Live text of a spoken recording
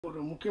ஒரு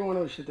முக்கியமான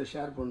விஷயத்தை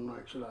ஷேர் பண்ணணும்.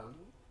 ஆக்சுவலாக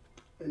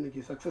இன்றைக்கி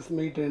சக்ஸஸ்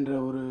மீட்ன்ற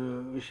ஒரு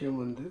விஷயம்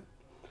வந்து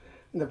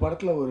இந்த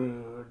படத்தில் ஒரு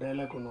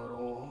டைலாக் ஒன்று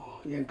வரும்,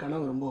 என்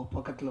கனவு ரொம்ப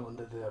பக்கத்தில்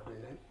வந்தது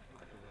அப்படின்னு.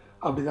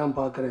 அப்படி தான்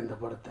பார்க்குறேன் இந்த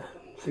படத்தை.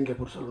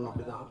 சிங்கப்பூர் சலூன்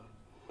அப்படி தான்,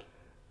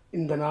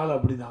 இந்த நாள்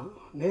அப்படி தான்.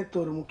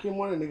 நேற்று ஒரு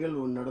முக்கியமான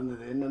நிகழ்வு ஒன்று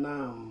நடந்தது. என்னென்னா,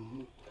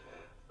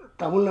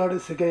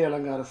 தமிழ்நாடு சிகை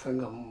அலங்கார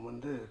சங்கம்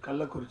வந்து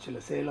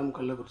கள்ளக்குறிச்சியில், சேலம்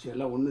கள்ளக்குறிச்சி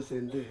எல்லாம் ஒன்று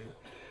சேர்ந்து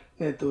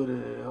நேற்று ஒரு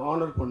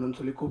ஆனர் பண்ணுன்னு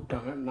சொல்லி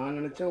கூப்பிட்டாங்க. நான்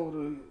நினச்சேன்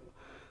ஒரு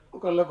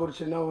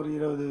கள்ளக்குறிச்சின்னா ஒரு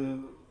 20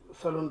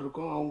 சலூன்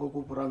இருக்கும், அவங்க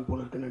கூப்பிட்றாங்க போல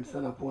இருக்குன்னு நினச்சி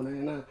தான் நான் போனேன்.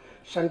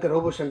 ஏன்னா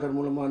ரோபோ சங்கர்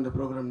மூலமாக அந்த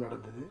ப்ரோக்ராம்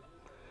நடந்தது.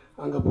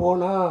 அங்கே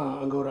போனால்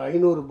அங்கே ஒரு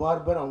 500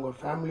 பார்பர் அவங்க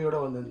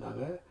ஃபேமிலியோடு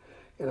வந்திருந்தாங்க.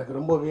 எனக்கு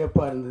ரொம்ப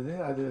வியப்பாக இருந்தது.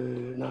 அது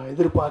நான்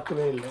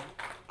எதிர்பார்க்கவே இல்லை.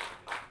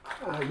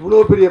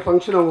 இவ்வளோ பெரிய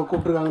ஃபங்க்ஷன் அவங்க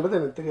கூப்பிட்ருக்காங்கன்றது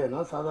எனக்கு தெரியாது.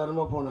 நான்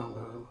சாதாரணமாக போனேன்.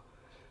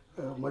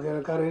 அவங்க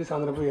மதியானம் காலையில்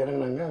சாயந்தரம் போய்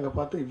இறங்கினாங்க. அங்கே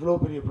பார்த்து இவ்வளோ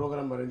பெரிய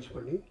ப்ரோக்ராம் அரேஞ்ச்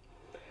பண்ணி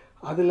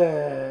அதில்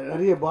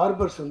நிறைய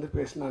பார்பர்ஸ் வந்து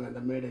பேசினாங்க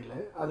அந்த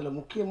மேடையில். அதில்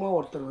முக்கியமாக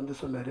ஒருத்தர் வந்து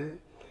சொன்னார்,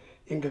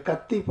 எங்கள்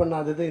கத்தி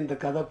பண்ணாதது இந்த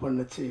கதை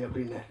பண்ணுச்சு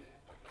அப்படின்னாரு.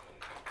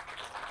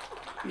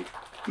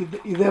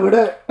 இதை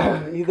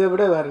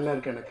விட வேறு என்ன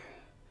இருக்குது எனக்கு?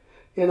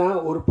 ஏன்னா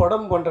ஒரு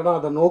படம் பண்ணுறேன்னா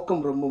அதை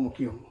நோக்கம் ரொம்ப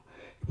முக்கியம்.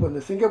 இப்போ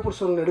இந்த சிங்கப்பூர்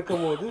சலூன்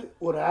எடுக்கும் போது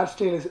ஒரு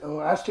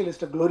ஹேர்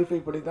ஸ்டைலிஸ்ட்டை க்ளோரிஃபை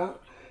பண்ணி தான்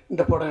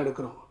இந்த படம்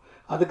எடுக்கிறோம்.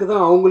 அதுக்கு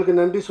தான் அவங்களுக்கு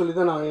நன்றி சொல்லி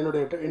தான் நான்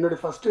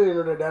என்னுடைய ஃபஸ்ட்டு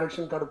என்னுடைய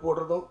டைரக்ஷன் கார்டு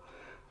போடுறதும்,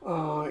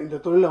 இந்த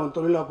தொழில் அவன்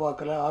தொழிலாக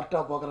பார்க்கல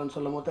ஆர்ட்டாக பார்க்குறான்னு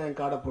சொல்லும் போது தான் என்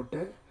கார்டை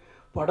போட்டு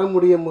படம்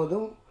முடியும்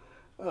போதும்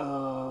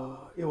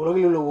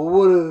உலகில் உள்ள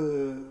ஒவ்வொரு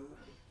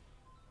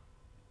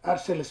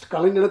ஹேர் ஸ்டைலிஸ்ட்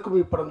கலைஞனுக்கும்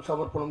இப்படம்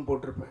சமர்ப்பணம்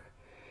போட்டிருப்பேன்.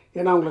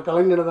 ஏன்னா அவங்கள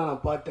கலைஞனை தான்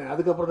நான் பார்த்தேன்.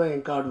 அதுக்கப்புறம் தான்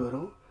என் கார்டு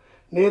வரும்.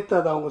 நேற்று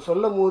அதை அவங்க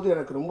சொல்லும் போது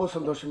எனக்கு ரொம்ப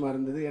சந்தோஷமாக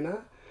இருந்தது. ஏன்னா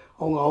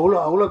அவங்க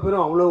அவ்வளோ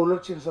பேரும் அவ்வளோ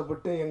உணர்ச்சி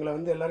வசப்பட்டு எங்களை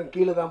வந்து எல்லோரும்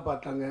கீழே தான்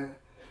பார்த்தாங்க,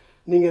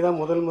 நீங்கள் தான்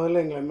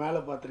முதல்ல எங்களை மேலே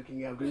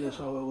பார்த்துருக்கீங்க அப்படின்னு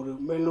ஒரு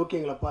மேல் நோக்கி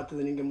எங்களை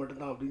பார்த்தது நீங்கள்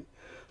மட்டும்தான் அப்படின்னு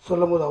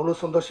சொல்லும் போது அவ்வளோ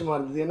சந்தோஷமாக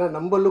இருந்தது. ஏன்னா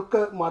நம்ம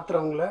லுக்கை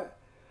மாற்றுறவங்கள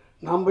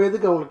நம்ம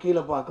எதுக்கு அவங்கள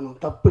கீழே பார்க்கணும்?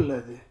 தப்பு இல்லை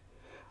அது.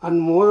 அண்ட்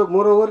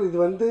மோரோவர் இது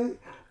வந்து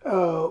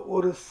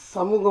ஒரு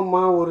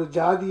சமூகமாக ஒரு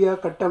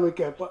ஜாதியாக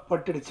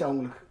கட்டமைக்கப்பட்டுடுச்சு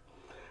அவங்களுக்கு.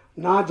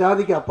 நான்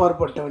ஜாதிக்கு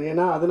அப்பாற்பட்டவன்.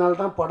 ஏன்னா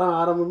அதனால தான் படம்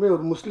ஆரம்பமே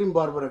ஒரு முஸ்லீம்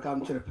பார்பரை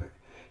காமிச்சிருப்பேன்.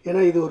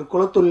 ஏன்னா இது ஒரு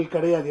குலத்தொழில்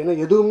கிடையாது. ஏன்னா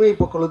எதுவுமே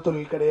இப்போ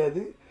குலத்தொழில்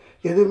கிடையாது.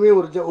 எதுவுமே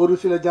ஒரு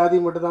சில ஜாதி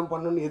மட்டும் தான்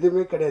பண்ணணும்னு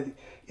எதுவுமே கிடையாது.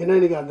 ஏன்னா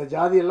இன்றைக்கி அந்த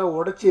ஜாதியெல்லாம்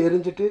உடச்சி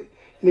எரிஞ்சிட்டு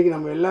இன்றைக்கி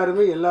நம்ம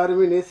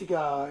எல்லாருமே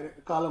நேசிக்க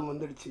காலம்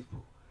வந்துடுச்சு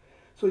இப்போது.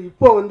 ஸோ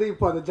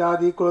இப்போ அந்த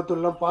ஜாதி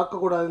குலத்தொழிலாம்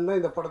பார்க்கக்கூடாதுன்னு தான்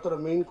இந்த படத்தோட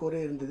மெயின் கோரே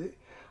இருந்தது.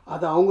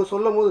 அதை அவங்க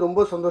சொல்லும் போது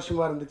ரொம்ப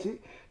சந்தோஷமாக இருந்துச்சு.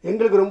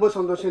 எங்களுக்கு ரொம்ப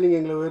சந்தோஷம் நீங்கள்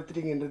எங்களை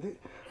உயர்த்திட்டீங்கன்றது.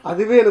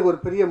 அதுவே எனக்கு ஒரு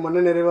பெரிய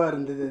மன நிறைவாக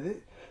இருந்தது அது.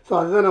 ஸோ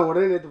அதுதான் நான்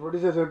உடனே நேற்று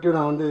ப்ரொடியூசர்கிட்டையும்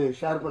நான் வந்து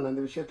ஷேர் பண்ணேன்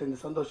அந்த விஷயத்தை, இந்த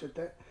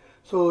சந்தோஷத்தை.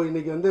 ஸோ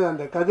இன்றைக்கி வந்து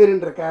அந்த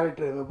கதிர்ன்ற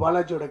கேரக்டர்,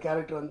 பாலாஜியோட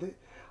கேரக்டர் வந்து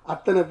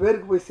அத்தனை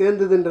பேருக்கு போய்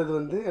சேர்ந்ததுன்றது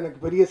வந்து எனக்கு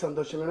பெரிய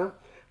சந்தோஷம். ஏன்னா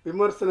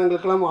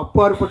விமர்சனங்களுக்கெல்லாம்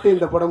அப்பாற்பட்டு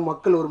இந்த படம்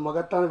மக்கள் ஒரு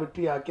மகத்தான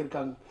வெற்றியை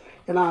ஆக்கியிருக்காங்க.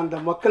 ஏன்னா அந்த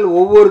மக்கள்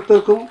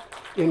ஒவ்வொருத்தருக்கும்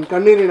என்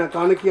கண்ணீரை நான்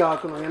காணிக்கையாக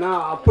ஆக்கணும். ஏன்னா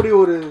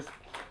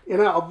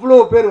அவ்வளோ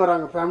பேர்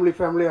வராங்க,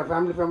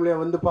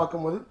 ஃபேமிலியாக வந்து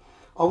பார்க்கும்போது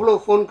அவ்வளோ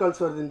ஃபோன்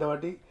கால்ஸ் வருது இந்த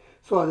வாட்டி.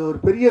 ஸோ அது ஒரு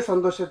பெரிய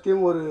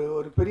சந்தோஷத்தையும்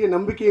ஒரு பெரிய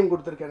நம்பிக்கையும்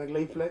கொடுத்துருக்கு எனக்கு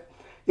லைஃப்பில்.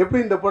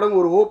 எப்படி இந்த படம்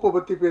ஒரு ஹோப்பை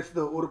பற்றி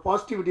பேசுதோ, ஒரு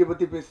பாசிட்டிவிட்டியை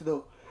பற்றி பேசுதோ.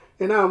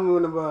 ஏன்னா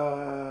நம்ம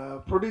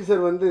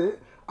ப்ரொடியூசர் வந்து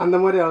அந்த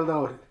மாதிரி ஆள்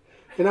தான் அவர்.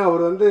 ஏன்னா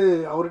அவர் வந்து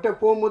அவர்கிட்ட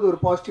போகும்போது ஒரு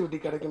பாசிட்டிவிட்டி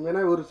கிடைக்கும்.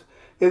 ஏன்னா ஒரு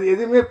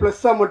எதுவுமே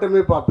ப்ளஸ்ஸாக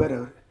மட்டுமே பார்ப்பார்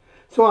அவர்.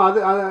 ஸோ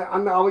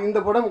இந்த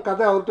படம்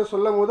கதை அவர்கிட்ட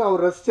சொல்லும் போது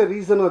அவர் ரசித்த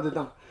ரீசனும் அது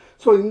தான்.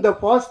 ஸோ இந்த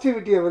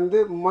பாசிட்டிவிட்டியை வந்து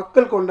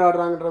மக்கள்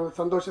கொண்டாடுறாங்கன்ற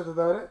சந்தோஷத்தை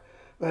தவிர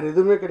வேறு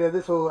எதுவுமே கிடையாது.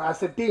 ஸோ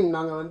ஆஸ் எ டீம்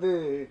நாங்கள் வந்து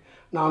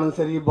நானும்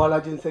சரி,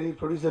 பாலாஜியும் சரி,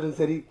 ப்ரொடியூசரும்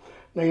சரி,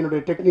 நான்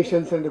என்னுடைய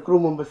டெக்னீஷியன்ஸ் அண்ட் க்ரூ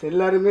மெம்பர்ஸ்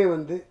எல்லாருமே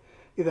வந்து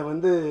இதை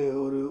வந்து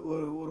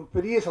ஒரு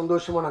பெரிய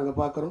சந்தோஷமாக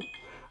நாங்கள் பார்க்குறோம்.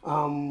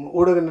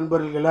 ஊடக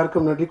நண்பர்கள்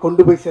எல்லாருக்கும் நன்றி.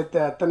 கொண்டு போய் சேர்த்த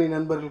அத்தனை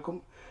நண்பர்களுக்கும்.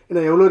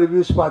 ஏன்னா எவ்வளோ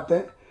ரிவ்யூஸ்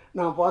பார்த்தேன்,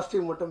 நான்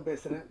பாசிட்டிவ் மட்டும்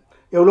பேசுகிறேன்.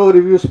 எவ்வளோ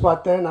ரிவ்யூஸ்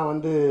பார்த்தேன் நான்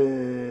வந்து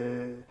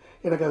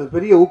எனக்கு அது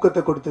பெரிய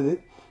ஊக்கத்தை கொடுத்தது.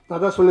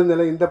 நான் தான்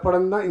சொல்லியிருந்தேன்,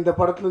 இந்த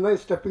படத்தில் தான்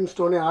ஸ்டெப்பிங்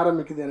ஸ்டோனே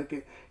ஆரம்பிக்குது எனக்கு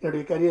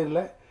என்னுடைய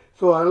கரியரில்.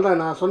 ஸோ அதனால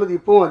தான் நான் சொன்னது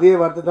இப்போவும் அதே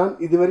வார்த்தை தான்.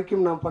 இது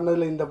வரைக்கும் நான்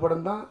பண்ணதில் இந்த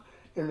படம் தான்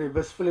என்னுடைய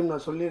பெஸ்ட் ஃபிலிம்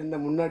நான்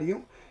சொல்லியிருந்தேன்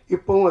முன்னாடியும்.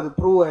 இப்போவும் அது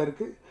ப்ரூவ்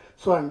ஆகிருக்கு.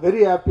 So I am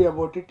very happy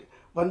about it.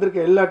 வந்திருக்க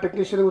எல்லா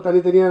டெக்னீஷியனுக்கும்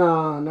தனித்தனியாக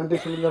நான் நன்றி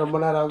சொல்லியிருந்தேன். ரொம்ப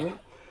நேரம் ஆகும்.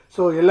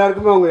 ஸோ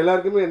அவங்க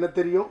எல்லாருக்குமே என்ன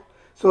தெரியும்.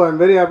 So I am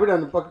very happy.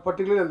 அந்த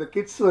பர்டிகுலர் அந்த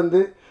கிட்ஸ் வந்து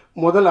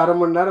முதல் அரை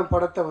மணி நேரம்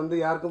படத்தை வந்து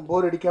யாருக்கும்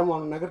போர் அடிக்காமல்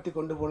அவங்க நகர்த்தி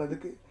கொண்டு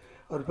போனதுக்கு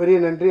ஒரு பெரிய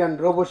நன்றி.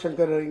 அண்ட் ரோபோ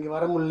சங்கர் இங்கே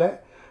வர முடியல.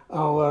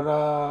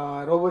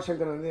 ரோபோ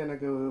சங்கர் வந்து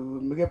எனக்கு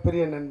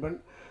மிகப்பெரிய நண்பன்.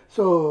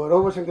 ஸோ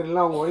ரோபோ சங்கர்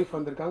எல்லாம் அவங்க ஒய்ஃப்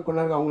வந்திருக்காங்க. கொஞ்ச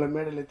நேரம் அவங்கள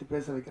மேடையில் ஏற்றி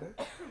பேச வைக்கிறேன்.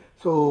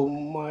 ஸோ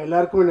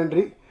எல்லாருக்குமே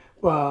நன்றி.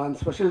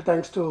 Special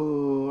thanks to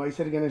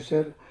ஐஸ்வர் Ganesh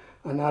sir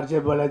and RJ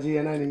Balaji.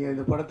 ஏன்னா நீங்கள்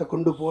இந்த படத்தை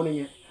கொண்டு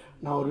போனீங்க.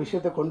 நான் ஒரு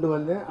விஷயத்தை கொண்டு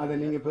வந்தேன், அதை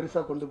நீங்கள்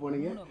பெருசாக கொண்டு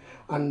போனீங்க.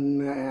 And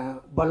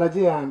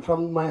Balaji, I am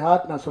from my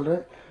heart நான்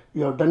சொல்கிறேன்,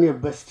 you have done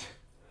your best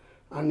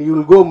and you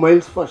will go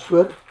miles for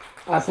sure.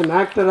 As an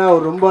ஆக்டராக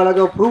அவர் ரொம்ப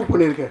அழகாக ப்ரூவ்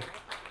பண்ணியிருக்கார்.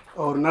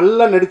 அவர்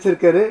நல்லா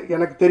நடிச்சிருக்காரு.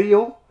 எனக்கு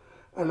தெரியும்,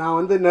 நான்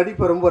வந்து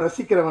நடிப்பை ரொம்ப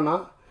ரசிக்கிறவனா.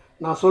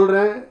 நான்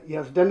சொல்கிறேன்,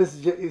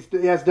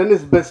 has done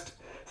is best.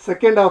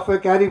 Second ஹாஃபை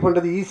carry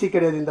பண்ணுறது ஈஸி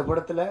கிடையாது இந்த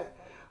படத்தில்.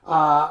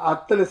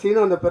 அத்தனை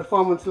சீனும் அந்த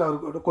பெர்ஃபார்மன்ஸில்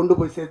அவர் கொண்டு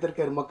போய்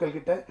சேர்த்துருக்காரு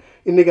மக்கள்கிட்ட.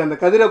 இன்றைக்கி அந்த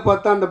கதிரை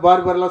பார்த்தா அந்த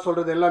பார்பர்லாம்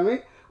சொல்கிறது எல்லாமே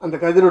அந்த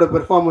கதிரோட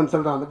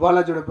பெர்ஃபார்மன்ஸில் தான், அந்த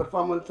பாலாஜியோட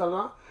பெர்ஃபார்மன்ஸில்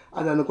தான்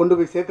அது அந்த கொண்டு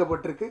போய்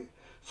சேர்க்கப்பட்டிருக்கு.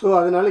 ஸோ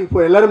அதனால் இப்போ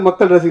எல்லோரும்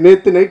மக்கள்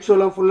நேற்று நைட்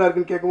ஷோலாம் ஃபுல்லாக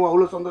இருக்குன்னு கேட்கவும்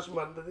அவ்வளோ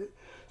சந்தோஷமாக இருந்தது.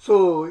 ஸோ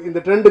இந்த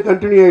ட்ரெண்டு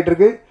கண்டினியூ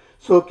ஆகிட்டுருக்கு.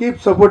 So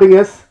keep supporting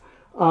S.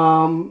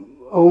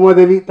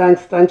 Umadevi,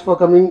 thanks for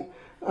coming.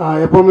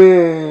 எப்போவுமே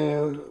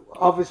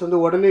ஆஃபீஸ் வந்து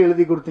உடனே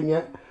எழுதி கொடுத்தீங்க,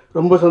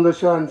 ரொம்ப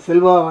சந்தோஷம். அண்ட்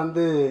செல்வா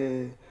வந்து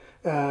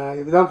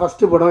இதுதான்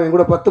ஃபஸ்ட்டு படம், என்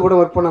கூட 10 படம்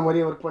ஒர்க் பண்ண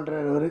மாதிரியே ஒர்க்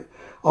பண்ணுறாரு அவர்.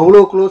 அவ்வளோ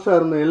க்ளோஸாக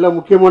இருந்தோம், எல்லா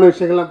முக்கியமான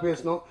விஷயங்கள்லாம்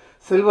பேசினோம்.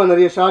 செல்வா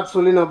நிறைய ஷார்ட்ஸ்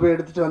சொல்லி நான் போய்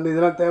எடுத்துகிட்டு வந்து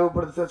இதெல்லாம்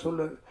தேவைப்படுது சார்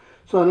சொல்லுது.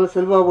 ஸோ அதனால்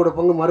செல்வாவோட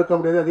பங்கு மறக்க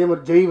முடியாது. அதே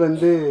மாதிரி ஜெய்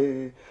வந்து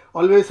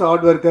ஆல்வேஸ்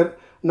ஹார்ட் ஒர்க்கர்.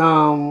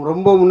 நான்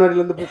ரொம்ப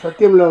முன்னாடியிலேருந்து இப்போ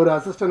சத்தியமில் ஒரு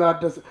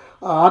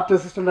ஆர்ட்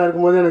அசிஸ்டண்ட்டாக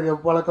இருக்கும்போது எனக்கு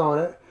பழக்கம்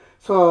அவர்.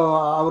 ஸோ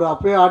அவர்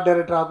அப்போயே ஆர்ட்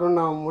டைரக்டர் ஆகணும்னு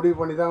நான் முடிவு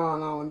பண்ணி தான்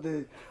நான் வந்து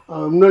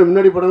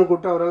முன்னாடி படம்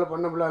கூப்பிட்டு அவரால்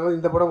பண்ண முடியல. அதனால்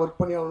இந்த படம்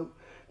ஒர்க் பண்ணி அவர்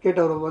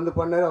கேட்டு அவர் வந்து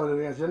பண்ணார். அவர்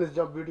has done his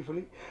job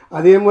beautifully.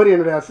 அதே மாதிரி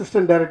என்னுடைய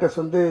அசிஸ்டன்ட் டைரக்டர்ஸ்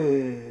வந்து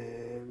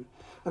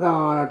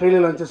அதான்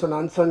ட்ரெயிலர் லான்ச்சு சொன்ன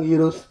unsung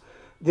heroes,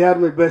 they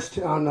are my best.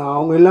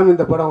 அவங்க எல்லாமே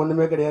இந்த படம்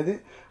ஒன்றுமே கிடையாது.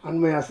 And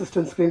my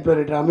assistant screen play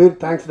writer Amir,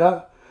 தேங்க்ஸ்டா,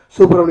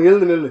 super, அவனு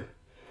எழுந்து நெல்.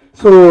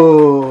 So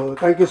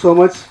thank you so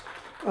much.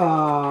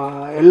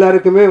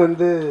 எல்லாருக்குமே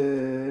வந்து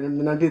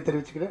நன்றி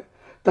தெரிவிச்சுக்கிறேன்.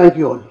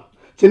 Thank you all.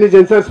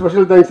 சின்ன சார்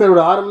ஸ்பெஷல் தேங்க்ஸ் சார்.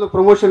 ஒரு ஆரம்பத்தில்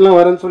ப்ரொமோஷன்லாம்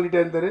வரேன்னு சொல்லிட்டே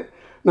இருந்தார்.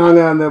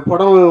 நாங்கள் அந்த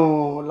படம்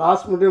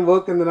லாஸ்ட் மினிட்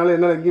ஒர்க் இருந்தனால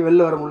என்னால் எங்கேயும்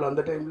வெளில வர முடியல.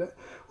 அந்த டைமில்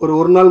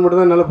ஒரு நாள் மட்டும்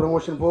தான் என்னால்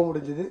ப்ரொமோஷன் போக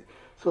முடிஞ்சுது.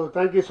 So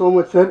thank you so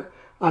much sir.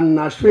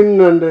 And Ashwin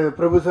and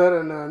Prabhu sir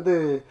என்னை வந்து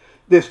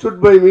they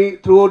stood by me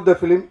through out the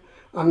film.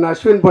 And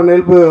Ashwin பண்ண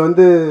ஹெல்ப்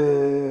வந்து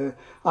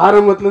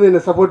ஆரம்பத்துலேருந்து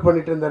என்னை சப்போர்ட்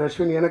பண்ணிட்டு இருந்தார்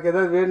அஸ்வின். எனக்கு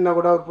எதாவது வேணுன்னா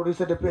கூட அவர்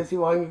ப்ரொடியூசர்கிட்ட பேசி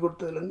வாங்கி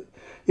கொடுத்ததுலேருந்து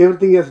every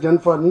thing has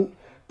done for me.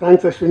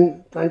 Thanks Ashwin,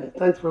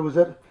 thanks Prabhu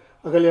sir.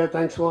 Ahalya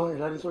தேங்க்ஸ்மா,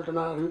 எல்லாரையும்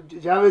சொல்லிட்டேன்னா.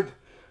 ஜாவேத்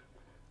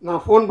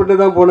நான் ஃபோன் பண்ணி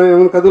தான் போனேன்,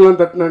 இவனுக்கு கதுலாம்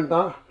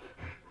தட்டினேன்ட்டான்.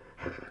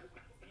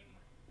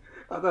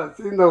 அதான்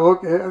சீன் தான்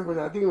ஓகே, அது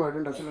கொஞ்சம்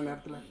அதிகமாகிட்டுண்டா சில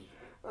நேரத்தில்.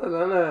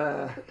 அதனால்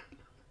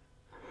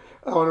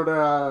அவனோட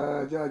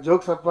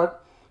ஜோக்ஸ் அப்பார்ட்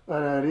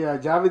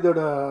ஜாவேதோட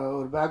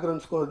ஒரு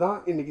பேக்ரவுண்ட் ஸ்கோர் தான்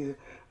இன்றைக்கி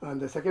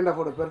அந்த செகண்ட்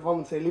ஹாஃபோட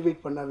பெர்ஃபார்மன்ஸை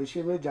எலிவேட் பண்ண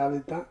விஷயமே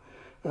ஜாவேத் தான்.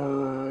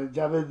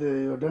 Javed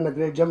you done a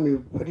great job. நீ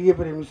பெரிய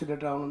மியூசிக்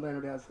டேரக்டர் ஆகணும் தான்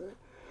என்னுடைய ஆசை.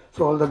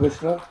 ஸோ ஆல் த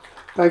பெஸ்ட்டா.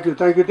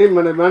 Thank you team.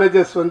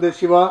 மேனேஜர்ஸ் வந்து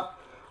சிவா,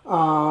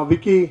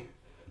 விக்கி,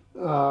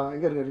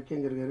 எங்கே இருக்கார் விக்கி,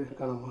 எங்கே இருக்காரு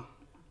காணாமா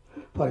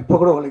இப்போ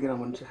கூட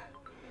உழைக்கிறான் மனுஷன்.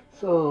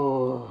 ஸோ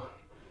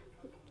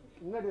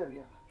முன்னாடியா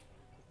இருக்கியா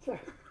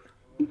சார்,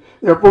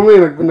 எப்போவுமே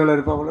எனக்கு பின்னால்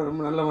இருப்பா. அவ்வளோ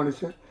ரொம்ப நல்ல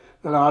மனுஷன்,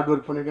 நல்லா ஹார்ட்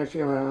ஒர்க்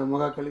பண்ணியிருக்கேன்.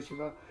 மகாகலி,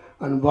 சிவா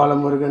அண்ட்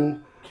பாலமுருகன்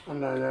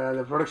அண்ட்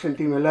அந்த ப்ரொடக்ஷன்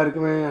டீம்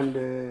எல்லாருக்குமே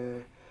அண்டு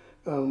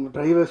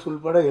டிரைவர்ஸ்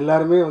உள்பட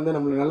எல்லாருமே வந்து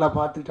நம்மளை நல்லா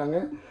பார்த்துக்கிட்டாங்க.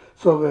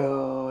 ஸோ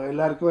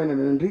எல்லாருக்குமே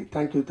என்ன நன்றி.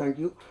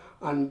 தேங்க்யூ.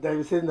 அண்ட்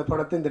தயவுசெய்து இந்த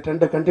படத்தை இந்த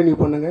ட்ரெண்டை கண்டினியூ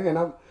பண்ணுங்கள்.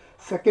 ஏன்னா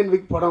செகண்ட்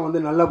வீக் படம் வந்து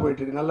நல்லா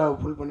போயிட்டுருக்கு, நல்லா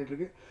ஃபுல்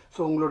பண்ணிகிட்ருக்கு. ஸோ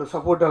உங்களோட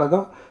சப்போர்ட்டால்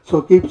தான். So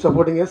keep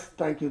supporting S.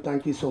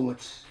 Thank you so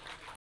much.